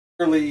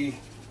Really,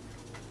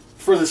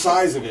 for the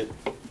size of it,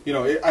 you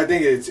know, I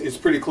think it's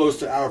pretty close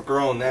to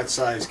outgrown that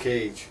size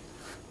cage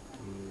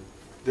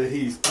that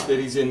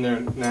he's in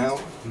there now.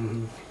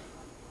 Mm-hmm.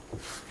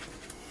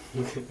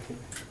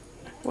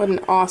 What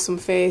an awesome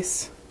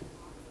face.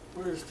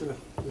 Where's the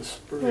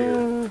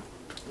sprayer?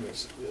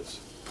 Yes.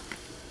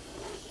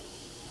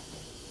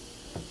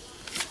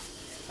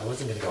 I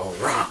wasn't gonna go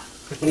raw.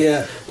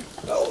 Yeah.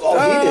 Oh,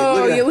 he did. Oh,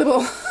 Look at you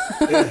little.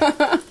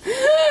 yeah.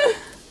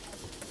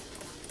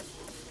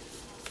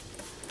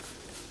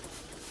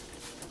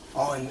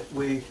 Oh, and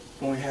when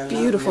we had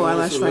Beautiful it,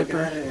 eyelash look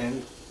viper. at it,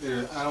 and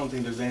I don't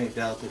think there's any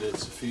doubt that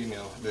it's a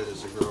female, that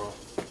it's a girl.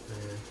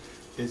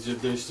 It's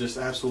just, there's just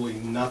absolutely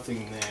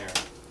nothing there.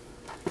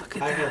 Look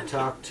at I that. had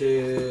talked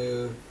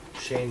to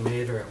Shane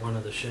Mater at one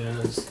of the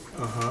shows,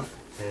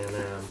 and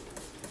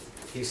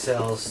he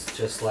sells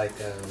just like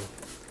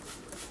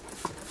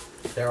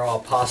they're all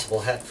possible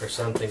het for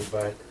something,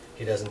 but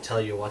he doesn't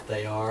tell you what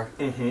they are,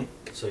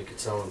 so you could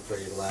sell them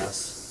pretty less.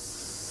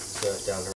 So it's down to